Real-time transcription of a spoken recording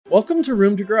Welcome to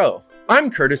Room to Grow.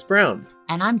 I'm Curtis Brown.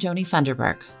 And I'm Joni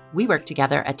Funderburk. We work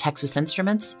together at Texas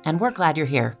Instruments, and we're glad you're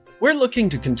here. We're looking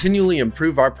to continually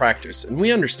improve our practice, and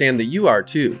we understand that you are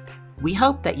too. We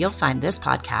hope that you'll find this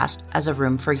podcast as a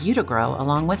room for you to grow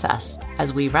along with us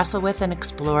as we wrestle with and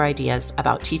explore ideas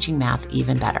about teaching math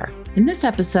even better. In this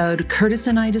episode, Curtis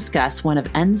and I discuss one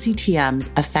of NCTM's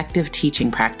effective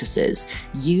teaching practices,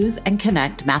 use and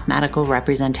connect mathematical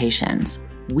representations.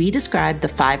 We describe the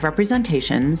 5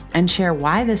 representations and share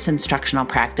why this instructional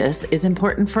practice is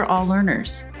important for all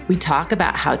learners. We talk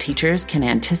about how teachers can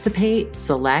anticipate,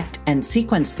 select, and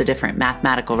sequence the different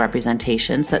mathematical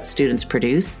representations that students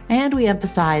produce, and we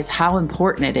emphasize how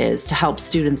important it is to help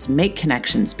students make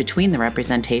connections between the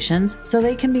representations so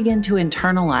they can begin to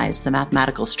internalize the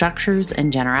mathematical structures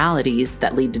and generalities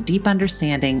that lead to deep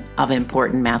understanding of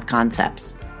important math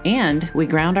concepts. And we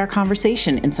ground our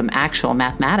conversation in some actual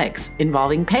mathematics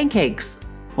involving pancakes.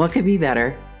 What could be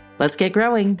better? Let's get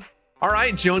growing. All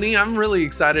right, Joni, I'm really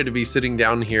excited to be sitting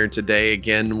down here today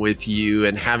again with you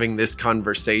and having this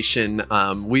conversation.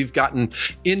 We've gotten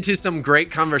into some great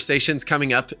conversations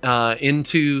coming up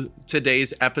into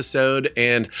today's episode,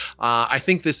 and I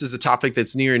think this is a topic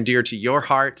that's near and dear to your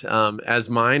heart,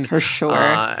 as mine, for sure,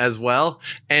 as well.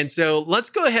 And so let's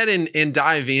go ahead and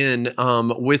dive in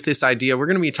with this idea. We're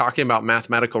going to be talking about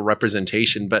mathematical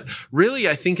representation, but really,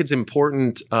 I think it's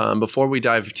important before we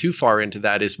dive too far into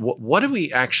that is what do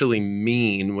we actually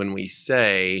mean when we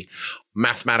say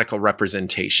mathematical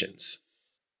representations?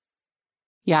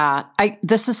 Yeah,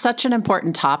 this is such an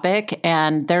important topic,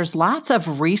 and there's lots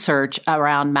of research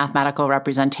around mathematical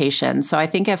representation. So I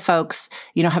think if folks,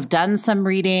 have done some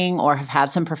reading or have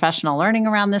had some professional learning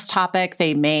around this topic,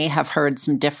 they may have heard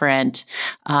some different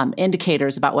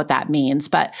indicators about what that means.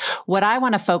 But what I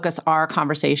want to focus our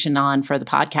conversation on for the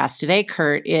podcast today,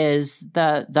 Kurt, is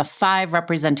the 5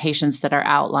 representations that are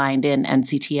outlined in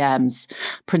NCTM's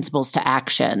Principles to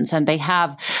Actions. And they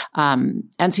have,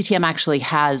 NCTM actually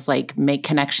has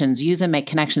use and make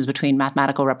connections between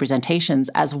mathematical representations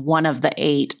as one of the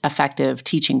 8 effective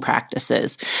teaching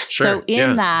practices. Sure, so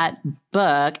in that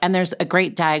book, and there's a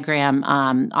great diagram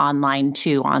online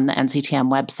too on the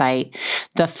NCTM website,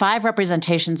 the 5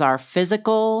 representations are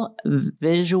physical,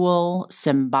 visual,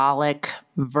 symbolic,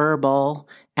 verbal,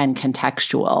 and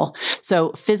contextual.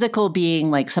 So physical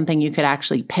being like something you could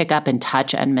actually pick up and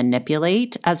touch and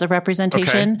manipulate as a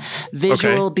representation. Okay.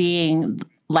 Visual being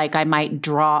like I might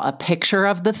draw a picture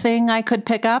of the thing I could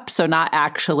pick up. So not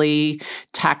actually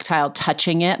tactile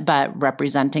touching it, but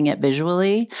representing it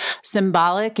visually.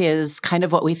 Symbolic is kind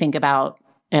of what we think about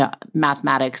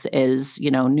mathematics is,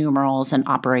 numerals and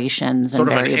operations and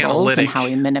variables and how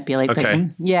we manipulate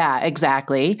things. Yeah,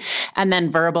 exactly. And then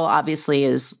verbal obviously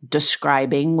is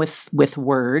describing with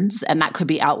words, and that could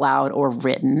be out loud or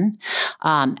written.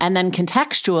 And then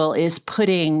contextual is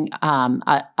putting an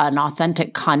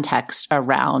authentic context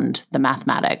around the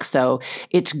mathematics. So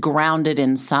it's grounded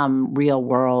in some real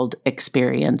world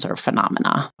experience or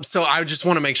phenomena. So I just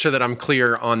want to make sure that I'm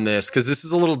clear on this, because this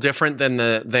is a little different than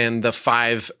the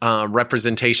 5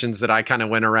 representations that I kind of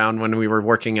went around when we were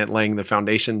working at laying the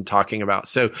foundation talking about.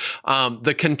 So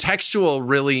the contextual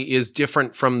really is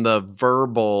different from the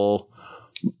verbal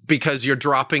because you're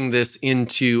dropping this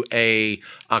into a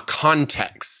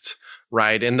context,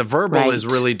 right? And the verbal is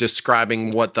really describing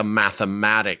what the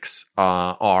mathematics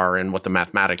are and what the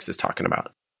mathematics is talking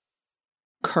about.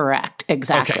 Correct.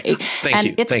 Exactly.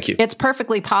 Okay. Thank you. It's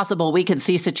perfectly possible we could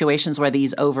see situations where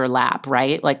these overlap,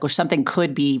 right? Like where something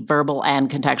could be verbal and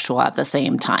contextual at the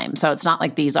same time. So it's not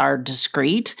like these are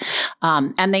discrete.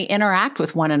 And they interact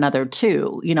with one another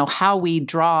too. How we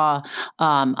draw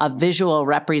a visual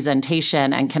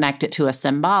representation and connect it to a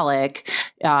symbolic,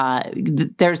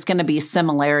 there's going to be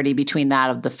similarity between that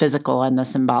of the physical and the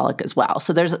symbolic as well.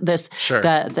 So there's this,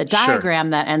 the diagram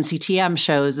that NCTM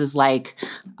shows is like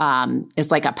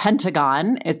a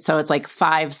pentagon. It's like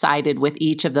 5-sided with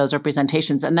each of those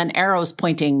representations, and then arrows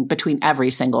pointing between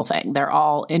every single thing. They're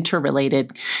all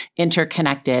interrelated,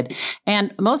 interconnected.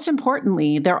 And most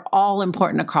importantly, they're all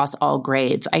important across all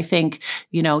grades. I think,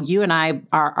 you and I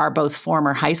are both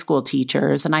former high school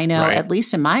teachers. And I know, at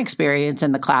least in my experience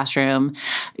in the classroom,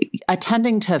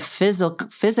 attending to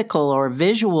physical or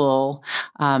visual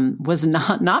was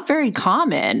not very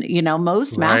common.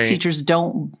 Most math teachers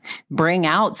don't bring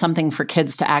out something for kids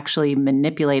to actually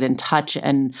manipulate and touch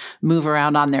and move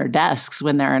around on their desks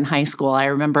when they're in high school. I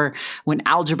remember when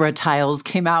algebra tiles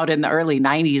came out in the early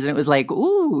 90s, and it was like,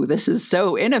 ooh, this is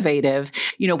so innovative.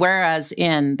 Whereas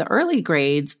in the early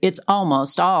grades, it's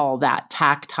almost all that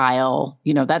tactile,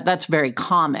 that's very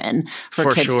common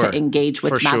for kids to engage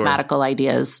with mathematical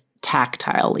ideas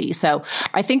tactilely. So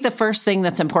I think the first thing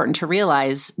that's important to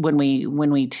realize when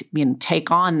we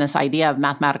take on this idea of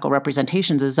mathematical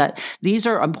representations is that these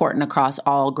are important across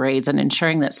all grades, and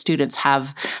ensuring that students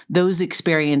have those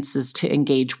experiences to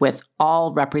engage with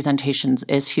all representations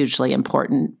is hugely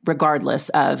important, regardless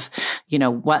of,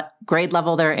 what grade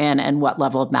level they're in and what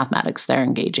level of mathematics they're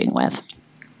engaging with.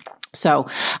 So,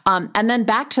 and then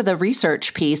back to the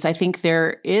research piece, I think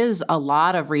there is a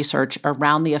lot of research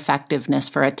around the effectiveness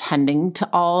for attending to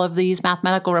all of these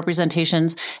mathematical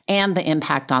representations and the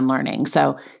impact on learning.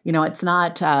 So, it's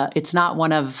not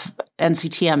one of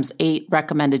NCTM's 8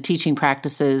 recommended teaching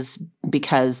practices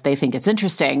because they think it's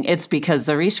interesting. It's because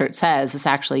the research says this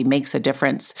actually makes a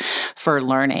difference for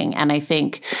learning. And I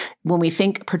think when we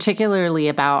think particularly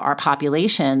about our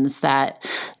populations that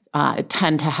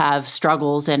tend to have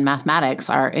struggles in mathematics,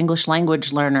 our English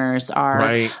language learners, our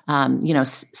right.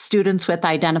 Students with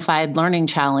identified learning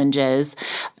challenges,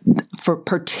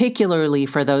 particularly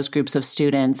for those groups of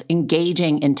students,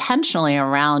 engaging intentionally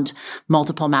around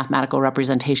multiple mathematical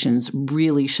representations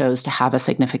really shows to have a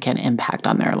significant impact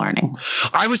on their learning.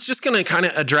 I was just going to kind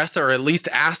of address or at least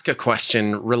ask a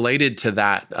question related to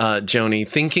that, Joni,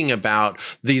 thinking about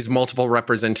these multiple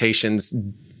representations,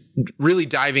 really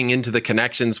diving into the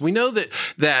connections. We know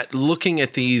that looking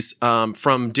at these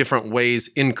from different ways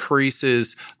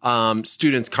increases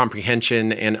students'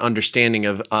 comprehension and understanding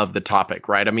of the topic,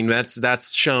 right? I mean,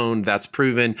 that's shown, that's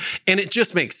proven, and it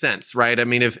just makes sense, right? I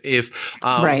mean, if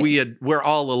right. we're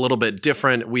all a little bit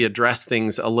different, we address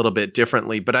things a little bit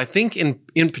differently. But I think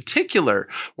in particular,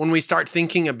 when we start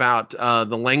thinking about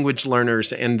the language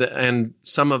learners and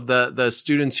some of the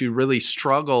students who really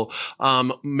struggle,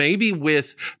 maybe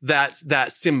with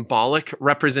that symbolic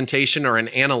representation or an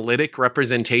analytic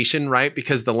representation, right?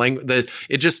 Because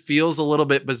it just feels a little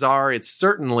bit bizarre. It's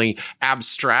certainly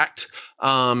abstract.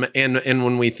 And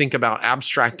when we think about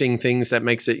abstracting things, that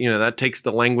makes it, that takes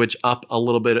the language up a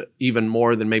little bit even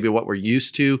more than maybe what we're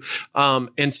used to.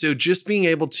 And so just being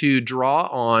able to draw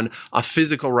on a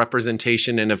physical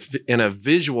representation and a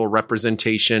visual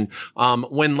representation,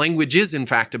 when language is in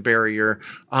fact a barrier,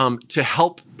 to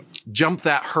help jump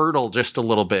that hurdle just a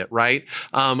little bit, right?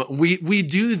 We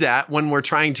do that when we're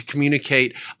trying to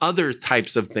communicate other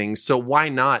types of things. So why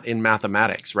not in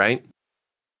mathematics, right?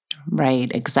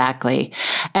 Right, exactly.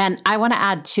 And I want to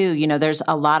add too, there's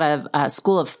a lot of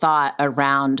school of thought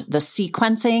around the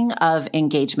sequencing of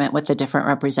engagement with the different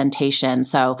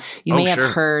representations. So you may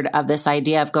have heard of this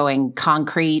idea of going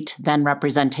concrete, then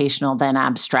representational, then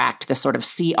abstract, this sort of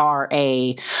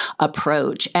CRA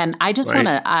approach. And I just want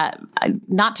to,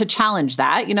 not to challenge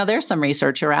that, there's some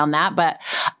research around that, but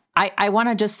I want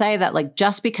to just say that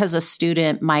just because a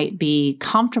student might be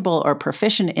comfortable or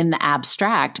proficient in the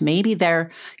abstract, maybe they're,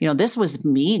 this was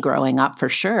me growing up for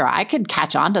sure. I could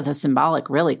catch on to the symbolic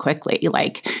really quickly.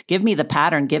 Give me the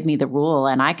pattern, give me the rule,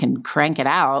 and I can crank it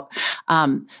out.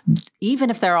 Even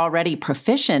if they're already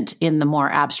proficient in the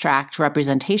more abstract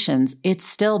representations, it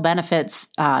still benefits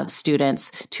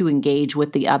students to engage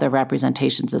with the other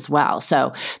representations as well.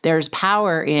 So there's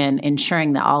power in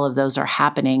ensuring that all of those are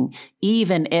happening,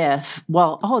 even if,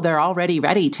 they're already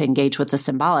ready to engage with the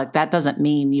symbolic. That doesn't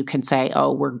mean you can say,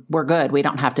 we're good. We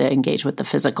don't have to engage with the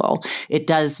physical. It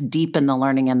does deepen the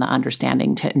learning and the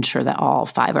understanding to ensure that all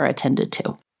 5 are attended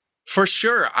to. For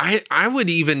sure. I would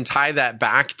even tie that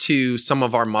back to some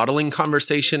of our modeling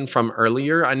conversation from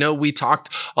earlier. I know we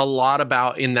talked a lot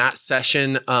about in that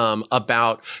session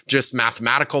about just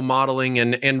mathematical modeling.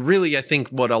 And really, I think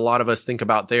what a lot of us think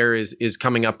about there is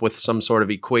coming up with some sort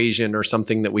of equation or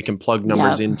something that we can plug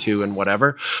numbers into and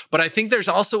whatever. But I think there's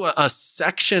also a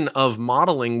section of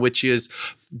modeling, which is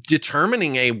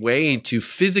determining a way to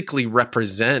physically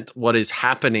represent what is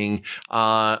happening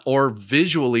or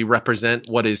visually represent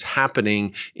what is happening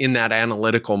in that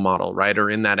analytical model, right? Or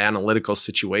in that analytical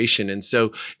situation. And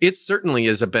so it certainly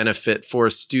is a benefit for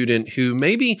a student who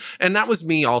maybe, and that was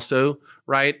me also,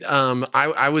 right?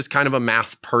 I was kind of a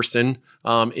math person,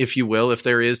 if you will, if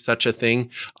there is such a thing,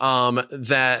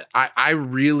 that I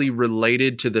really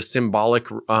related to the symbolic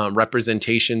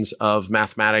representations of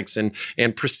mathematics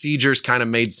and procedures kind of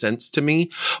made sense to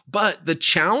me. But the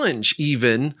challenge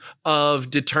even of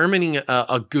determining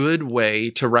a good way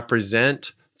to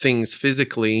represent things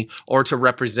physically or to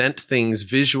represent things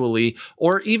visually,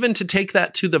 or even to take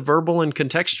that to the verbal and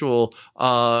contextual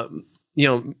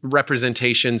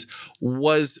representations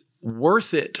was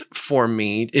worth it for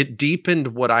me. It deepened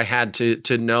what I had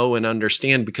to know and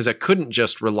understand, because I couldn't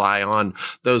just rely on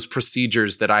those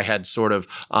procedures that I had sort of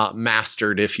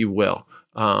mastered, if you will.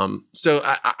 So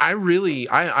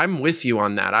I'm with you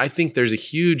on that. I think there's a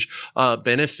huge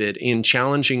benefit in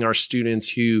challenging our students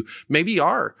who maybe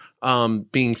are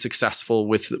being successful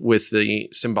with the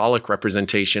symbolic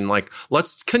representation. Like,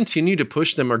 let's continue to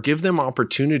push them or give them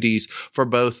opportunities for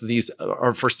both these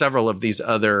or for several of these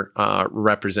other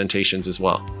representations as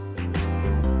well.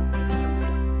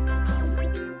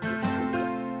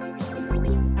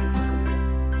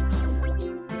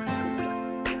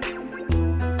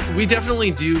 We definitely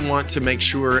do want to make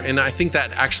sure, and I think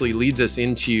that actually leads us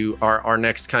into our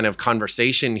next kind of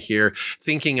conversation here,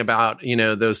 thinking about,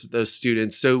 those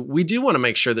students. So we do want to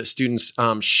make sure that students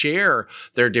share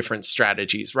their different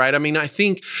strategies, right? I mean, I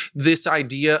think this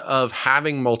idea of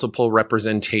having multiple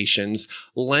representations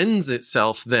lends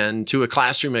itself then to a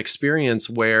classroom experience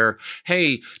where,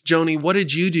 hey, Joni, what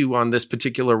did you do on this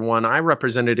particular one? I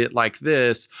represented it like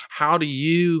this. How do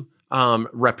you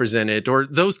represent it? Or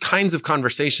those kinds of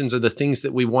conversations are the things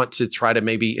that we want to try to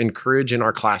maybe encourage in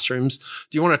our classrooms.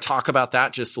 Do you want to talk about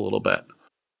that just a little bit?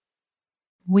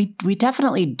 We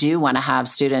definitely do want to have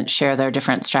students share their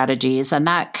different strategies. And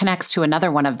that connects to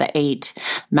another one of the 8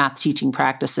 math teaching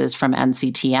practices from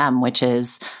NCTM, which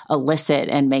is elicit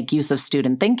and make use of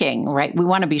student thinking, right? We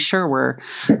want to be sure we're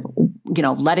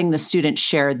letting the students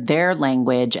share their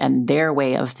language and their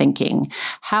way of thinking.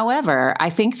 However, I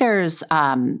think there's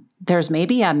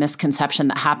maybe a misconception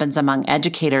that happens among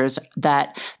educators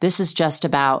that this is just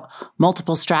about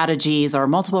multiple strategies or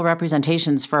multiple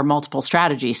representations for multiple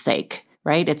strategies' sake.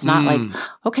 Right? It's not like,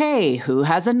 okay, who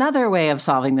has another way of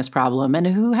solving this problem and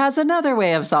who has another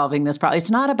way of solving this problem? It's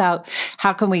not about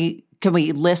how can we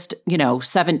list,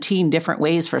 17 different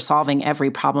ways for solving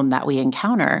every problem that we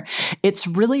encounter. It's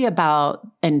really about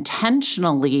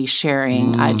intentionally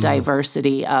sharing a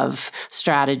diversity of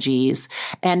strategies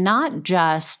and not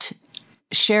just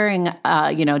sharing,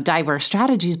 diverse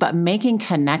strategies, but making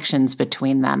connections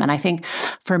between them. And I think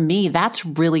for me, that's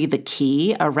really the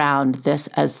key around this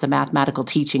as the mathematical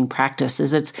teaching practice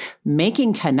is it's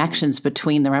making connections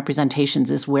between the representations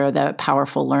is where the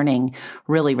powerful learning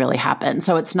really, really happens.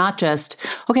 So it's not just,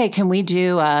 okay, can we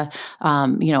do a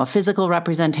physical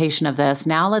representation of this?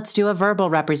 Now let's do a verbal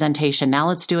representation. Now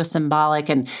let's do a symbolic.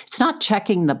 And it's not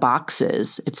checking the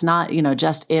boxes. It's not,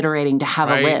 just iterating to have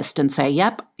a list and say,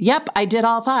 yep, I did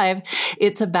all 5.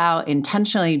 It's about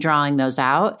intentionally drawing those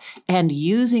out and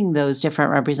using those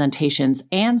different representations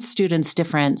and students'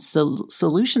 different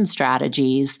solution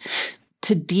strategies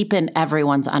to deepen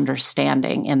everyone's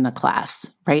understanding in the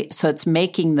class, right? So it's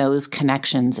making those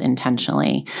connections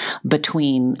intentionally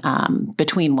between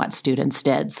what students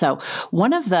did. So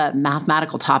one of the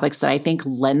mathematical topics that I think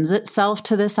lends itself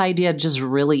to this idea just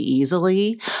really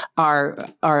easily are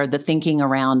the thinking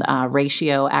around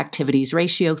ratio activities,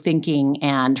 ratio thinking,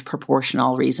 and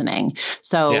proportional reasoning.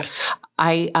 So yes.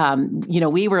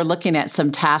 We were looking at some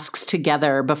tasks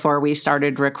together before we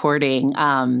started recording.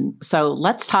 So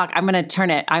let's talk. I'm going to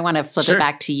turn it. I want to flip it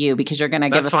back to you because you're going to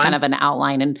give us kind of an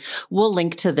outline, and we'll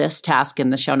link to this task in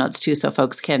the show notes too, so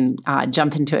folks can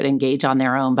jump into it, engage on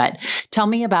their own. But tell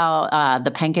me about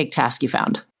the pancake task you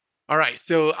found. All right.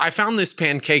 So I found this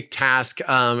pancake task.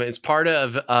 It's part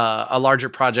of a larger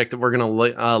project that we're going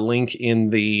to link in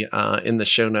the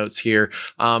show notes here.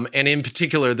 And in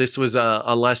particular, this was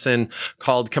a lesson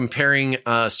called Comparing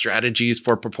Strategies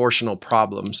for Proportional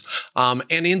Problems.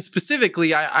 And in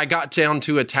specifically, I got down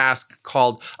to a task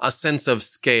called a sense of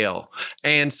scale.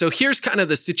 And so here's kind of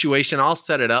the situation. I'll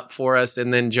set it up for us.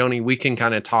 And then Joni, we can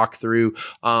kind of talk through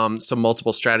some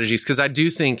multiple strategies. Because I do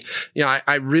think,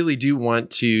 I really do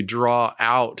want to draw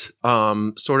out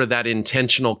sort of that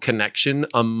intentional connection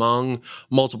among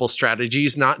multiple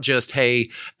strategies, not just, hey,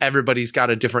 everybody's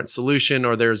got a different solution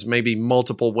or there's maybe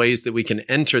multiple ways that we can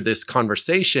enter this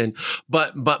conversation,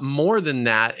 but more than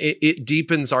that, it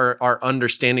deepens our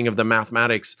understanding of the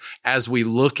mathematics as we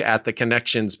look at the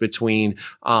connections between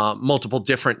multiple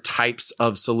different types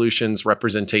of solutions,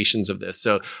 representations of this.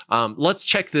 So let's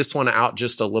check this one out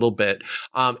just a little bit.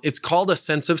 It's called a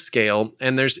sense of scale,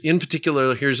 and there's in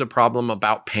particular, here's a problem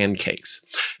about pancakes.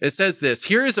 It says this,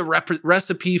 here is a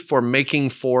recipe for making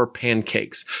 4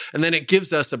 pancakes. And then it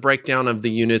gives us a breakdown of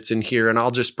the units in here. And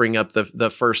I'll just bring up the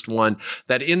first one,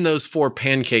 that in those 4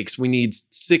 pancakes, we need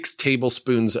 6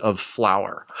 tablespoons of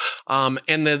flour.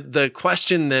 And the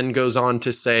question then goes on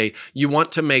to say, you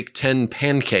want to make 10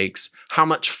 pancakes. How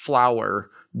much flour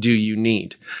do you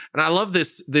need? And I love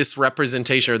this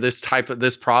representation or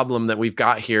this problem that we've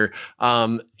got here.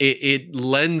 It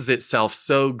lends itself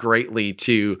so greatly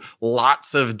to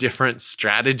lots of different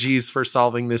strategies for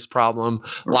solving this problem,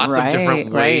 lots of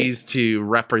different ways to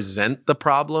represent the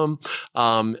problem.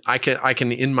 I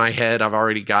can in my head, I've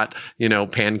already got,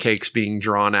 pancakes being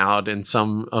drawn out and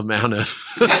some amount of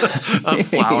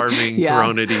flour being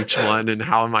thrown at each one. And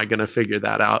how am I going to figure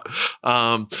that out?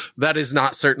 That is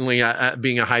not certainly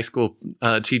being a high school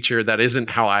teacher. That isn't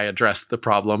how I addressed the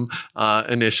problem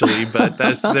initially, but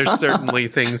there's certainly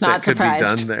things that could be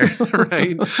done there,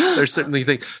 right? There's certainly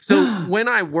things. So when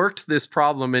I worked this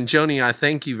problem, and Joni, I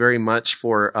thank you very much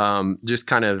for just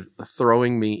kind of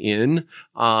throwing me in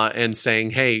and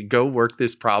saying, "Hey, go work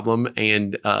this problem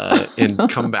and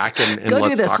come back and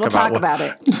let's talk about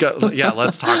it." Yeah,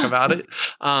 let's talk about it.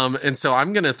 And so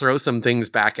I'm going to throw some things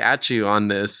back at you on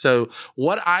this. So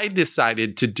what I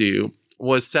decided to do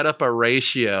was set up a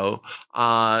ratio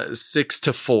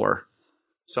 6-4.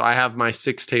 So I have my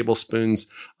 6 tablespoons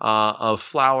of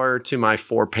flour to my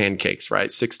 4 pancakes,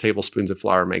 right? 6 tablespoons of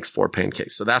flour makes 4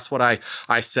 pancakes. So that's what I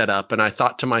set up. And I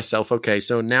thought to myself, okay,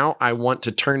 so now I want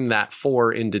to turn that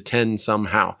 4 into 10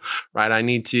 somehow, right? I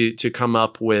need to come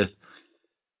up with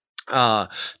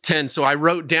 10. So I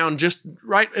wrote down just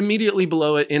right immediately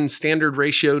below it in standard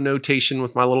ratio notation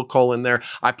with my little colon there.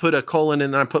 I put a colon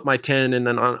and then I put my 10. And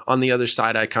then on the other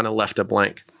side, I kind of left a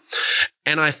blank.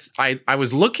 And I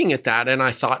was looking at that and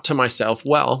I thought to myself,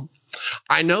 well,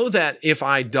 I know that if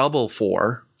I double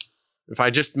 4, if I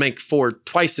just make 4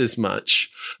 twice as much,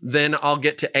 then I'll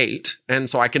get to 8. And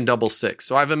so I can double 6.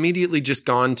 So I've immediately just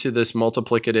gone to this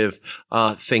multiplicative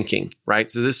thinking, right?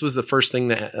 So this was the first thing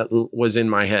that was in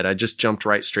my head. I just jumped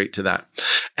right straight to that.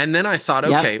 And then I thought,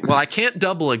 okay, well, I can't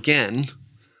double again,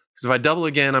 because if I double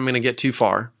again, I'm going to get too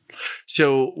far.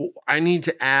 So I need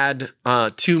to add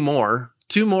 2 more.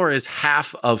 2 more is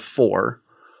half of 4.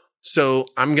 So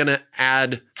I'm going to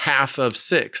add half of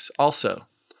 6 also.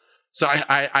 So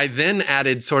I then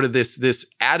added sort of this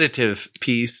additive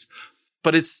piece,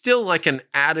 but it's still like an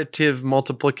additive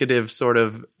multiplicative sort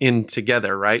of in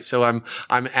together, right? So I'm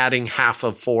adding half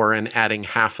of 4 and adding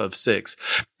half of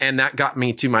 6. And that got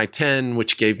me to my 10,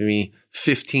 which gave me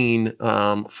 15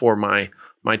 for my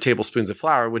tablespoons of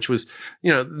flour, which was,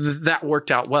 that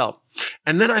worked out well.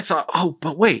 And then I thought, oh,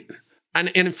 but wait. And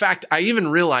in fact, I even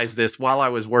realized this while I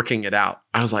was working it out.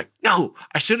 I was like, no,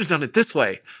 I should have done it this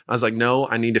way. I was like, no,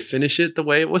 I need to finish it the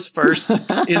way it was first,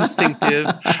 instinctive.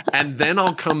 And then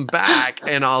I'll come back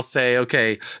and I'll say,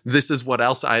 okay, this is what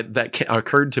else that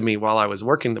occurred to me while I was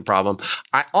working the problem.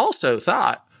 I also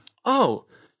thought, oh,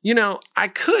 I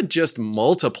could just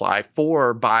multiply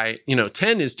 4 by,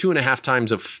 10 is 2.5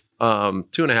 times of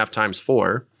 2.5 times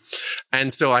 4.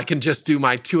 And so I can just do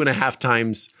my 2.5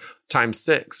 times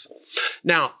 6.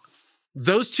 Now,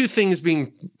 those two things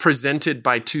being presented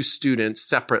by 2 students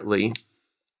separately,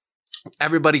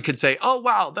 everybody could say, oh,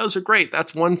 wow, those are great.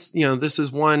 That's one, this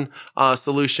is one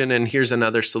solution and here's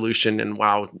another solution and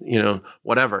wow,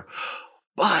 whatever.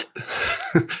 But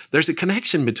there's a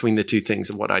connection between the 2 things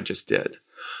of what I just did.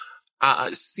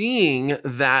 Seeing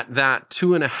that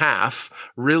 2.5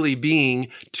 really being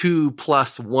 2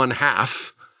 plus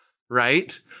 1/2,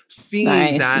 right?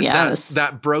 Seeing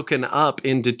that broken up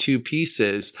into 2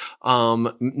 pieces,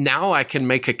 now I can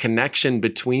make a connection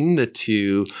between the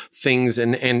 2 things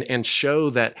and show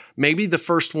that maybe the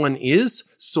first one is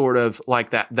sort of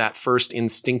like that first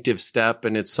instinctive step,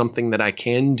 and it's something that I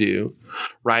can do,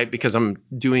 right? Because I'm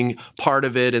doing part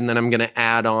of it, and then I'm going to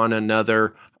add on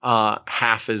another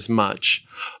half as much.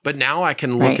 But now I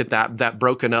can look at that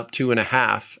broken up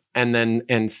 2.5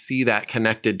 and see that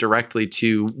connected directly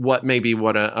to what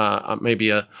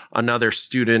another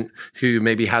student who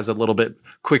maybe has a little bit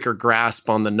quicker grasp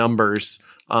on the numbers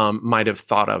might have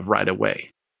thought of right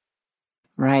away.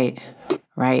 Right.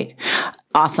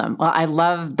 Awesome. Well, I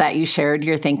love that you shared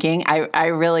your thinking. I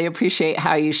really appreciate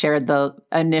how you shared the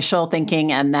initial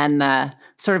thinking and then the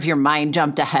sort of your mind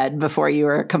jumped ahead before you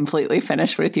were completely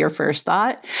finished with your first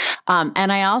thought.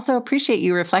 And I also appreciate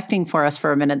you reflecting for us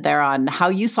for a minute there on how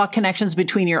you saw connections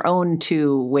between your own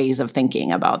 2 ways of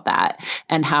thinking about that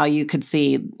and how you could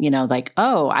see,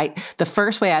 the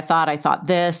first way I thought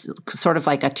this sort of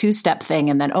like a 2-step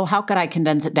thing. And then, how could I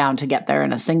condense it down to get there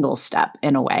in a single step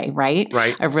in a way, right?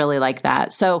 Right. I really like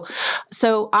that. So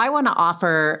I want to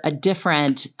offer a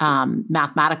different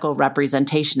mathematical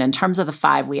representation in terms of the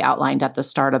 5 we outlined at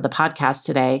the start of the podcast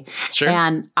today. Sure.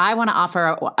 And I want to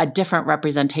offer a different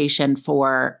representation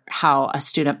for how a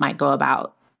student might go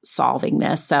about solving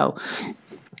this. So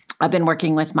I've been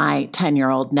working with my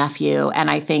 10-year-old nephew, and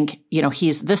I think,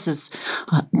 this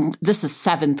is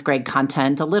seventh grade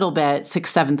content, a little bit,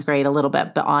 sixth, seventh grade, a little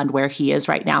bit beyond where he is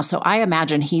right now. So I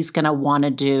imagine he's going to want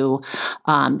to do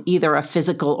either a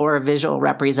physical or a visual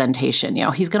representation.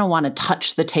 He's going to want to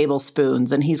touch the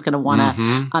tablespoons, and he's going to want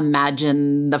to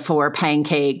imagine the 4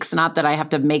 pancakes. Not that I have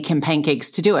to make him pancakes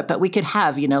to do it, but we could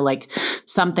have, like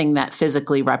something that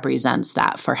physically represents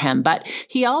that for him. But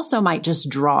he also might just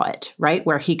draw it, right?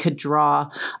 Where he could draw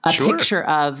a picture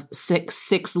of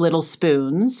six little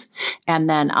spoons, and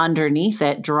then underneath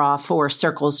it draw 4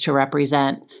 circles to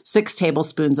represent 6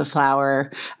 tablespoons of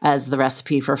flour as the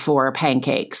recipe for 4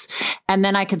 pancakes. And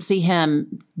then I could see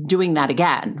him doing that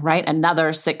again, right?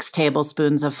 Another 6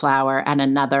 tablespoons of flour and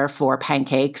another 4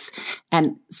 pancakes.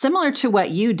 And similar to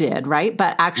what you did, right?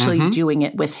 But actually doing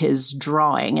it with his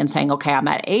drawing and saying, okay, I'm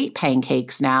at 8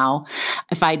 pancakes now.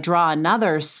 If I draw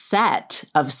another set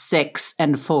of 6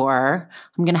 and 4,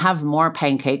 I'm going to have more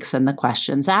pancakes than the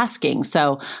question's asking.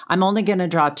 So I'm only going to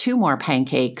draw 2 more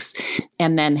pancakes,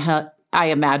 and then I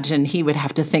imagine he would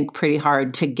have to think pretty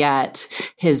hard to get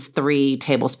his 3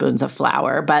 tablespoons of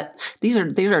flour. But these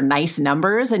are nice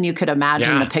numbers, and you could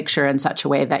imagine the picture in such a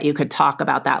way that you could talk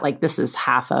about that like this is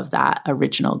half of that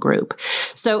original group.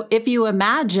 So if you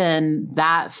imagine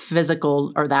that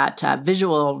physical or that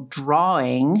visual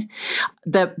drawing,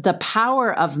 the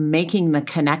power of making the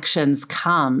connections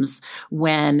comes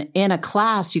when in a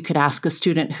class you could ask a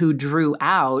student who drew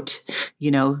out,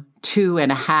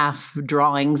 2.5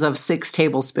 drawings of 6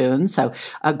 tablespoons. So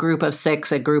a group of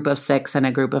 6, a group of 6, and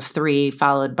a group of 3,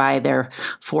 followed by their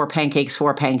 4 pancakes,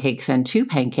 and 2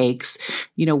 pancakes.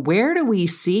 Where do we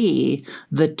see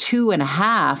the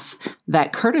 2.5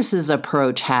 that Curtis's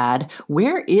approach had?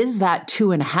 Where is that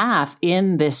 2.5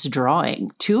 in this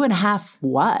drawing? 2.5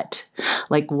 what?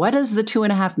 Like, what does the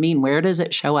 2.5 mean? Where does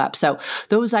it show up? So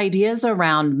those ideas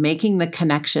around making the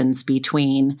connections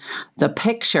between the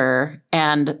picture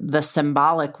and the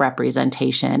symbolic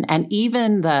representation, and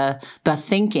even the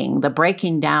thinking, the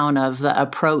breaking down of the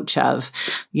approach of,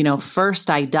 first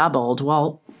I doubled.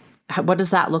 Well, what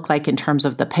does that look like in terms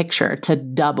of the picture? To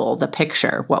double the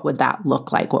picture, what would that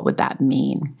look like? What would that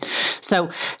mean? So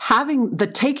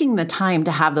taking the time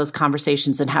to have those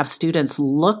conversations and have students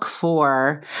look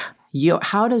for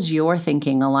how does your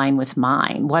thinking align with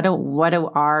mine? What do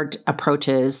our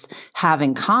approaches have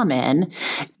in common?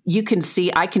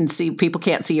 I can see, people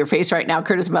can't see your face right now,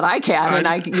 Curtis, but I can.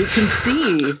 And you can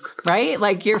see, right?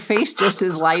 Like your face just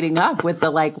is lighting up with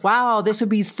the wow, this would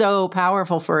be so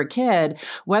powerful for a kid,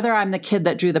 whether I'm the kid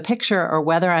that drew the picture or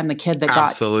whether I'm the kid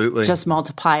that just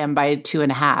multiply them by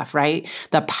 2.5, right?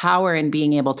 The power in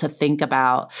being able to think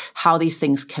about how these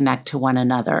things connect to one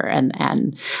another. And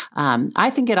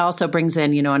I think it also brings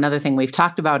in, another thing we've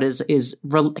talked about is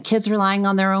kids relying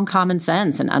on their own common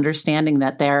sense and understanding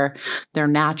that their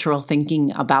natural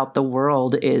thinking about the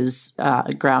world is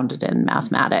grounded in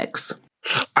mathematics.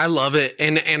 I love it.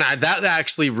 And that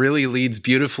actually really leads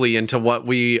beautifully into what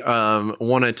we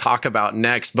want to talk about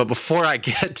next. But before I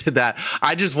get to that,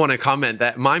 I just want to comment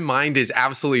that my mind is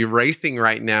absolutely racing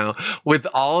right now with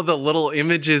all the little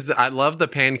images. I love the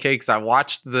pancakes. I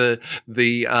watched the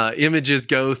images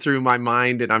go through my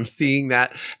mind, and I'm seeing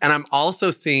that. And I'm also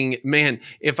seeing, man,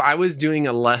 if I was doing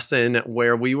a lesson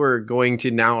where we were going to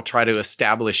now try to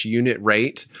establish unit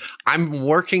rate, I'm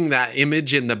working that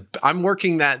image I'm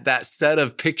working that set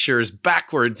of pictures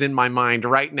backwards in my mind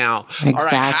right now. Exactly. All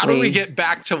right, how do we get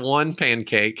back to 1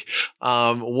 pancake?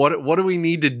 What do we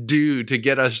need to do to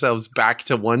get ourselves back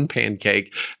to 1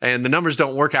 pancake? And the numbers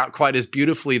don't work out quite as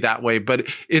beautifully that way,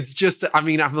 but it's just, I'm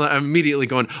immediately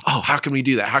going, oh, how can we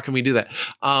do that? How can we do that?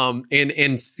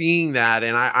 And seeing that,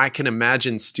 and I can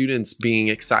imagine students being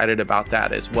excited about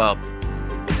that as well.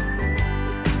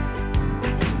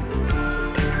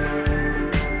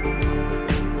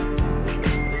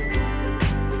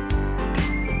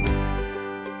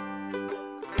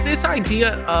 This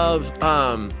idea of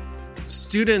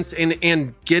students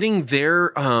and getting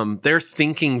their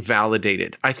thinking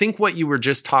validated. I think what you were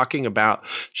just talking about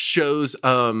shows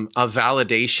a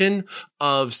validation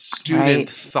of student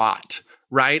thought,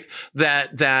 right?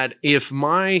 That if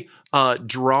my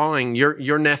drawing,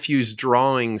 your nephew's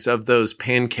drawings of those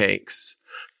pancakes,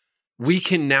 we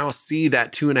can now see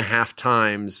that 2.5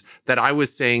 times that I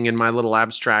was saying in my little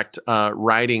abstract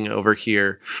writing over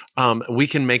here. We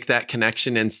can make that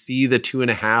connection and see the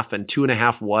 2.5 and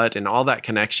 2.5 what and all that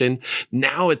connection.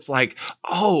 Now it's like,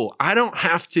 oh, I don't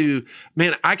have to,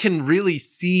 man, I can really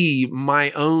see my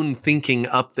own thinking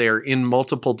up there in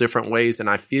multiple different ways.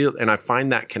 And I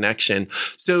find that connection.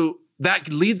 So that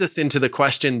leads us into the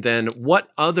question then, what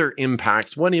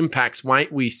impacts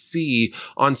might we see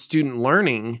on student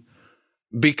learning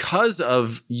because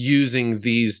of using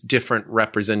these different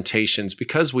representations,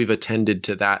 because we've attended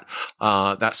to that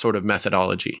sort of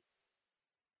methodology?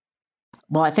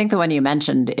 Well, I think the one you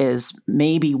mentioned is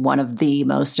maybe one of the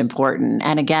most important.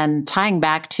 And again, tying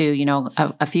back to,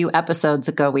 a few episodes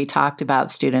ago, we talked about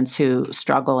students who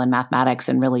struggle in mathematics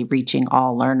and really reaching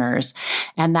all learners.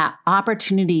 And that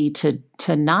opportunity to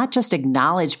not just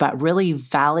acknowledge, but really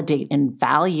validate and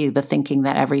value the thinking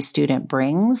that every student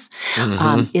brings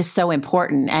is so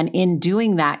important. And in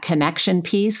doing that connection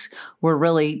piece, we're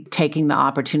really taking the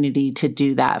opportunity to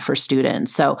do that for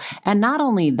students. So, and not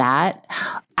only that,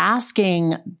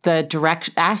 asking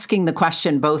the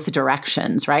question both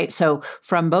directions, right? So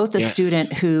from both the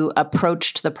student who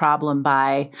approached the problem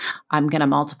by, I'm going to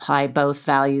multiply both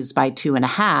values by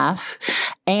 2.5,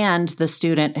 and the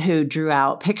student who drew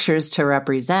out pictures to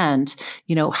represent,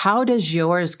 how does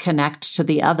yours connect to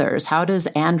the others? How does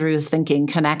Andrew's thinking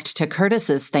connect to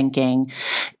Curtis's thinking?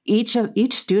 Each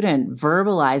student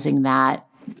verbalizing that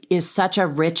is such a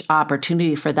rich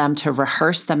opportunity for them to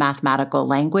rehearse the mathematical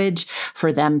language,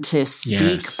 for them to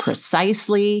speak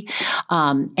precisely,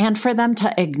 and for them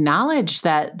to acknowledge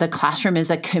that the classroom is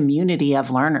a community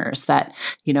of learners, that,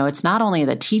 it's not only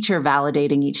the teacher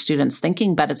validating each student's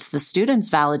thinking, but it's the students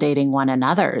validating one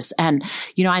another's. And,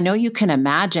 I know you can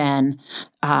imagine,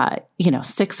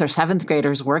 6th or 7th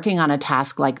graders working on a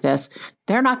task like this,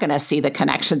 they're not going to see the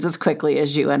connections as quickly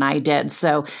as you and I did.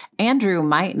 So Andrew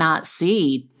might not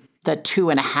see the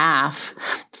 2.5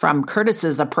 from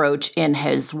Curtis's approach in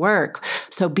his work.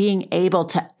 So being able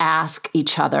to ask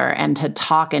each other and to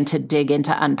talk and to dig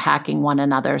into unpacking one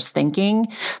another's thinking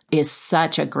is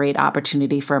such a great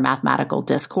opportunity for mathematical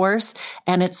discourse.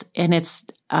 And it's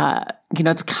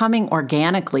coming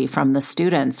organically from the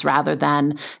students rather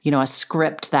than, a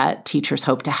script that teachers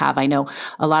hope to have. I know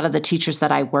a lot of the teachers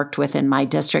that I worked with in my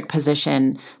district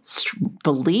position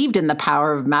believed in the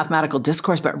power of mathematical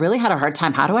discourse, but really had a hard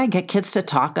time. How do I get kids to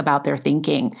talk about their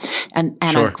thinking? And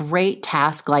a great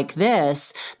task like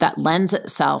this that lends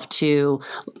itself to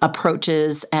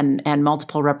approaches and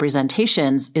multiple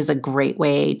representations is a great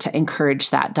way to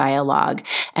encourage that dialogue.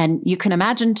 And you can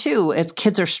imagine too, as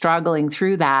kids are struggling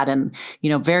through that and,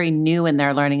 very new in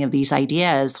their learning of these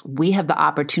ideas, we have the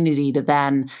opportunity to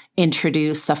then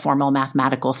introduce the formal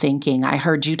mathematical thinking. I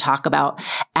heard you talk about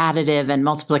additive and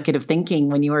multiplicative thinking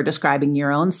when you were describing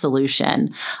your own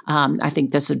solution. I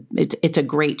think it's a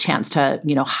great chance to,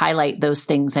 highlight those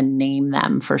things and name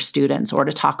them for students, or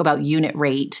to talk about unit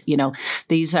rate.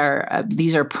 These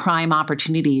are prime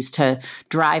opportunities to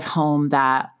drive home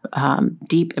that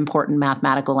deep, important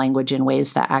mathematical language in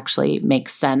ways that actually make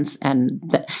sense and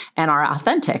are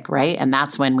authentic, right? And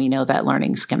that's when we know that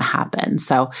learning is going to happen.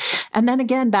 So, and then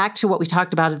again, back to what we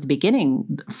talked about at the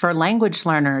beginning, for language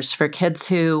learners, for kids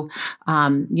who,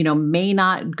 may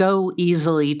not go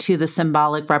easily to the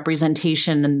symbolic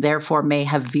representation and therefore may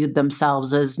have viewed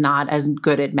themselves as not as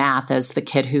good at math as the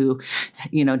kid who,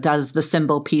 does the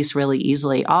symbol piece really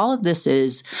easily. All of this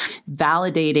is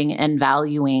validating and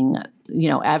valuing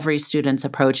every student's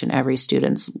approach and every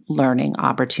student's learning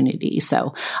opportunity.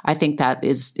 So I think that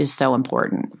is so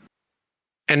important.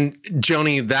 And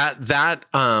Joni, that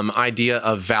idea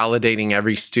of validating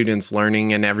every student's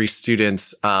learning and every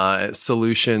student's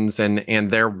solutions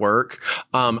and their work,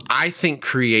 I think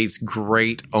creates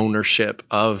great ownership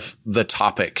of the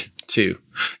topic too.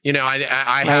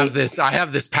 I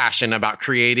have this passion about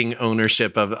creating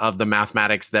ownership of the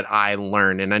mathematics that I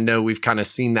learn. And I know we've kind of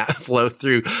seen that flow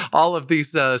through all of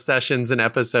these sessions and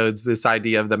episodes, this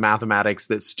idea of the mathematics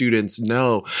that students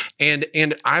know. And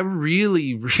I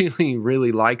really, really,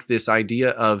 really like this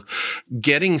idea of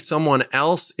getting someone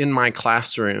else in my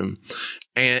classroom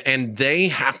and they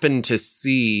happen to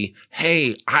see,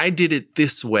 hey, I did it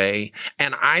this way,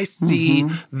 and I see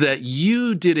that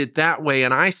you did it that way,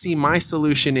 and I see my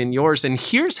solution in yours, and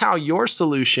here's how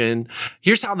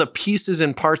the pieces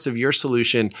and parts of your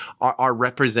solution are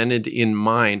represented in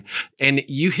mine. And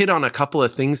you hit on a couple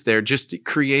of things there, just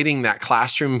creating that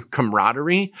classroom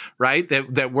camaraderie, right?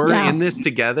 That we're in this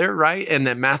together, right? And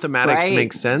that mathematics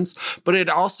makes sense. But it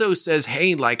also says,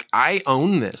 hey, like, I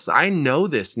own this. I know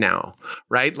this now.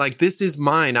 Right? Like, this is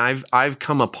mine. I've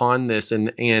come upon this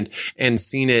and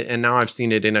seen it. And now I've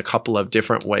seen it in a couple of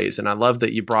different ways. And I love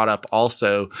that you brought up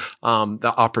also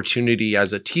the opportunity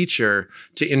as a teacher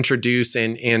to introduce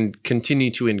and continue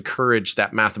to encourage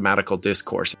that mathematical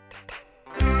discourse.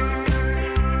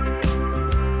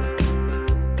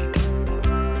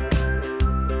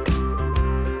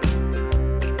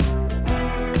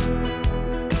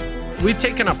 we've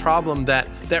taken a problem that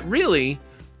really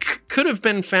could have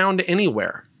been found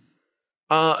anywhere.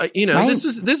 Right. This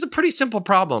is a pretty simple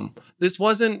problem. This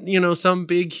wasn't, some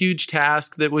big, huge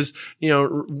task that was,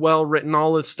 well written,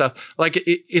 all this stuff. Like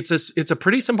it's a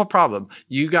pretty simple problem.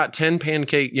 You got 10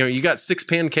 pancakes, you got 6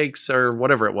 pancakes or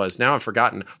whatever it was. Now I've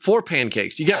forgotten. 4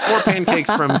 pancakes. You got 4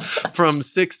 pancakes from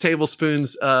 6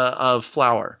 tablespoons of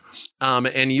flour.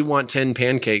 And you want 10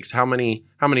 pancakes. How many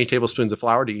tablespoons of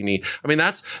flour do you need? I mean,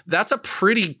 that's a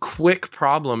pretty quick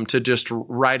problem to just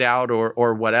write out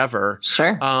or whatever.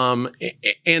 Sure.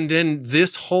 And then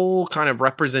this whole kind of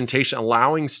representation,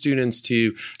 allowing students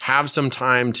to have some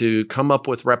time to come up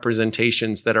with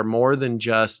representations that are more than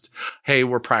just, hey,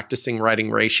 we're practicing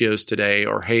writing ratios today,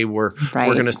 or hey, we're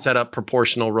going to set up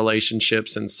proportional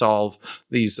relationships and solve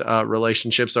these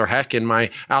relationships, or heck, in my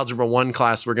Algebra 1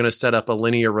 class, we're going to set up a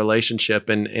linear relationship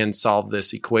and solve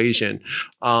this equation.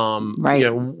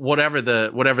 Whatever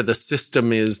the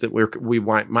system is that we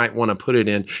might want to put it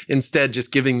in, instead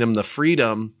just giving them the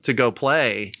freedom to go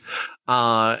play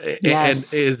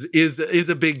yes. and is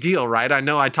a big deal, right? I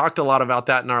know I talked a lot about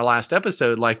that in our last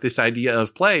episode, like this idea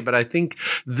of play, but I think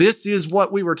this is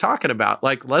what we were talking about.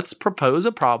 Like, let's propose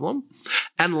a problem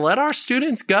and let our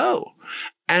students go.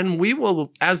 And we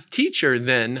will, as teacher,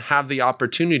 then have the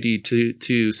opportunity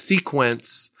to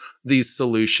sequence these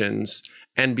solutions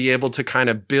and be able to kind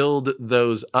of build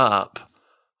those up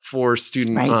for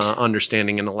student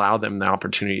understanding and allow them the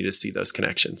opportunity to see those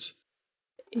connections.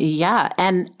 Yeah.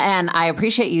 And I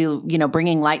appreciate you,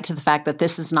 bringing light to the fact that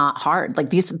this is not hard. Like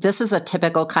this is a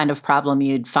typical kind of problem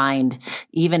you'd find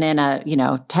even in a,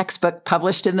 textbook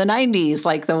published in the 90s,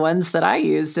 like the ones that I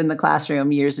used in the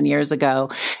classroom years and years ago.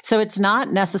 So it's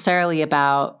not necessarily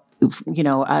about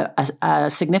a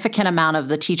significant amount of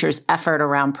the teacher's effort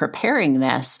around preparing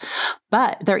this,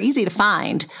 but they're easy to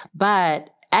find,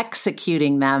 but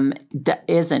executing them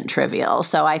isn't trivial.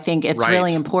 So I think it's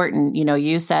really important.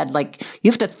 You said like you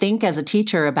have to think as a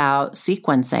teacher about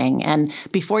sequencing. And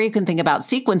before you can think about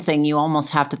sequencing, you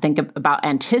almost have to think about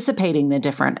anticipating the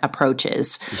different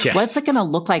approaches. Yes. What's it going to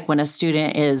look like when a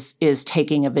student is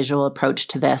taking a visual approach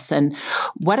to this? And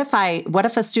what if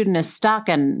a student is stuck,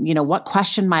 and, what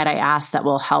question might I ask that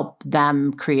will help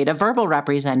them create a verbal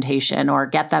representation or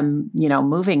get them,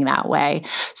 moving that way?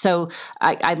 So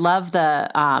I love the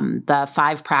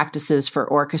 5 practices for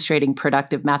orchestrating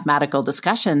productive mathematical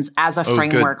discussions as a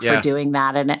framework for doing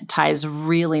that. And it ties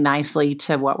really nicely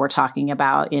to what we're talking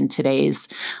about in today's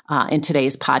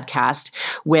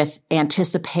podcast with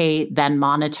anticipate, then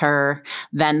monitor,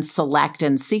 then select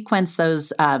and sequence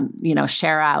those,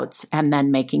 share outs, and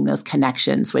then making those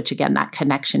connections, which again, that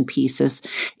connection piece is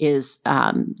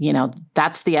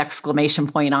that's the exclamation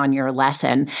point on your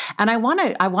lesson. And I want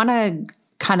to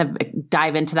kind of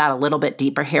dive into that a little bit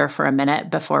deeper here for a minute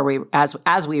before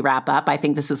as we wrap up. I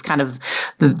think this is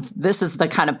the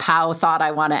kind of POW thought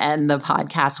I want to end the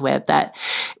podcast with, that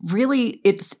really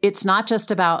it's not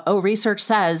just about, research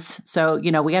says, so,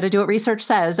 we got to do what research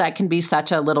says. That can be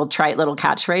such a little trite little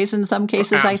catchphrase in some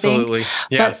cases, absolutely. I think.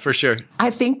 Yeah, but for sure.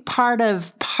 I think part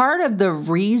of the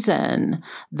reason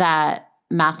that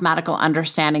mathematical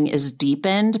understanding is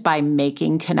deepened by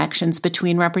making connections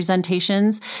between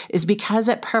representations is because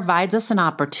it provides us an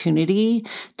opportunity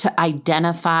to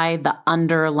identify the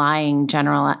underlying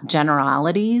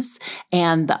generalities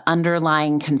and the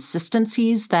underlying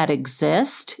consistencies that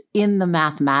exist in the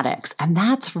mathematics. And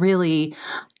that's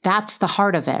the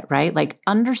heart of it, right? Like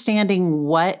understanding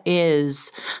what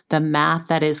is the math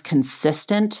that is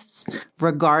consistent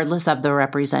regardless of the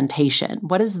representation.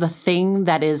 What is the thing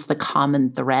that is the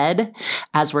common thread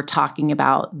as we're talking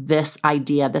about this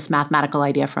idea, this mathematical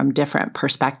idea from different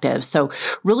perspectives? So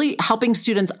really helping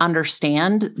students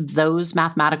understand those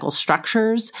mathematical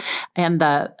structures and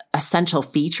the essential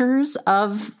features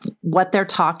of what they're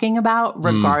talking about,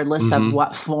 regardless of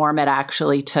what form it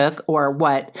actually took or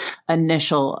what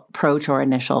initial approach or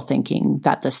initial thinking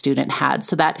that the student had.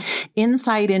 So that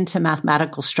insight into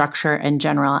mathematical structure and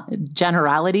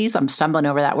generalities, I'm stumbling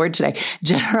over that word today,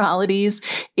 generalities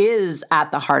is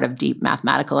at the heart of deep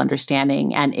mathematical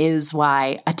understanding, and is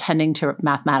why attending to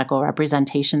mathematical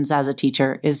representations as a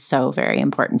teacher is so very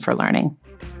important for learning.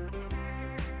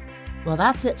 Well,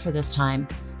 that's it for this time.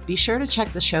 Be sure to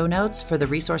check the show notes for the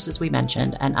resources we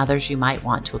mentioned and others you might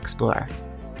want to explore.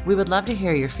 We would love to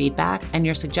hear your feedback and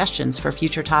your suggestions for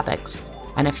future topics.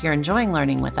 And if you're enjoying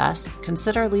learning with us,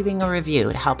 consider leaving a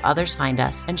review to help others find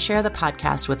us and share the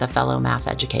podcast with a fellow math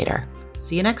educator.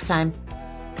 See you next time.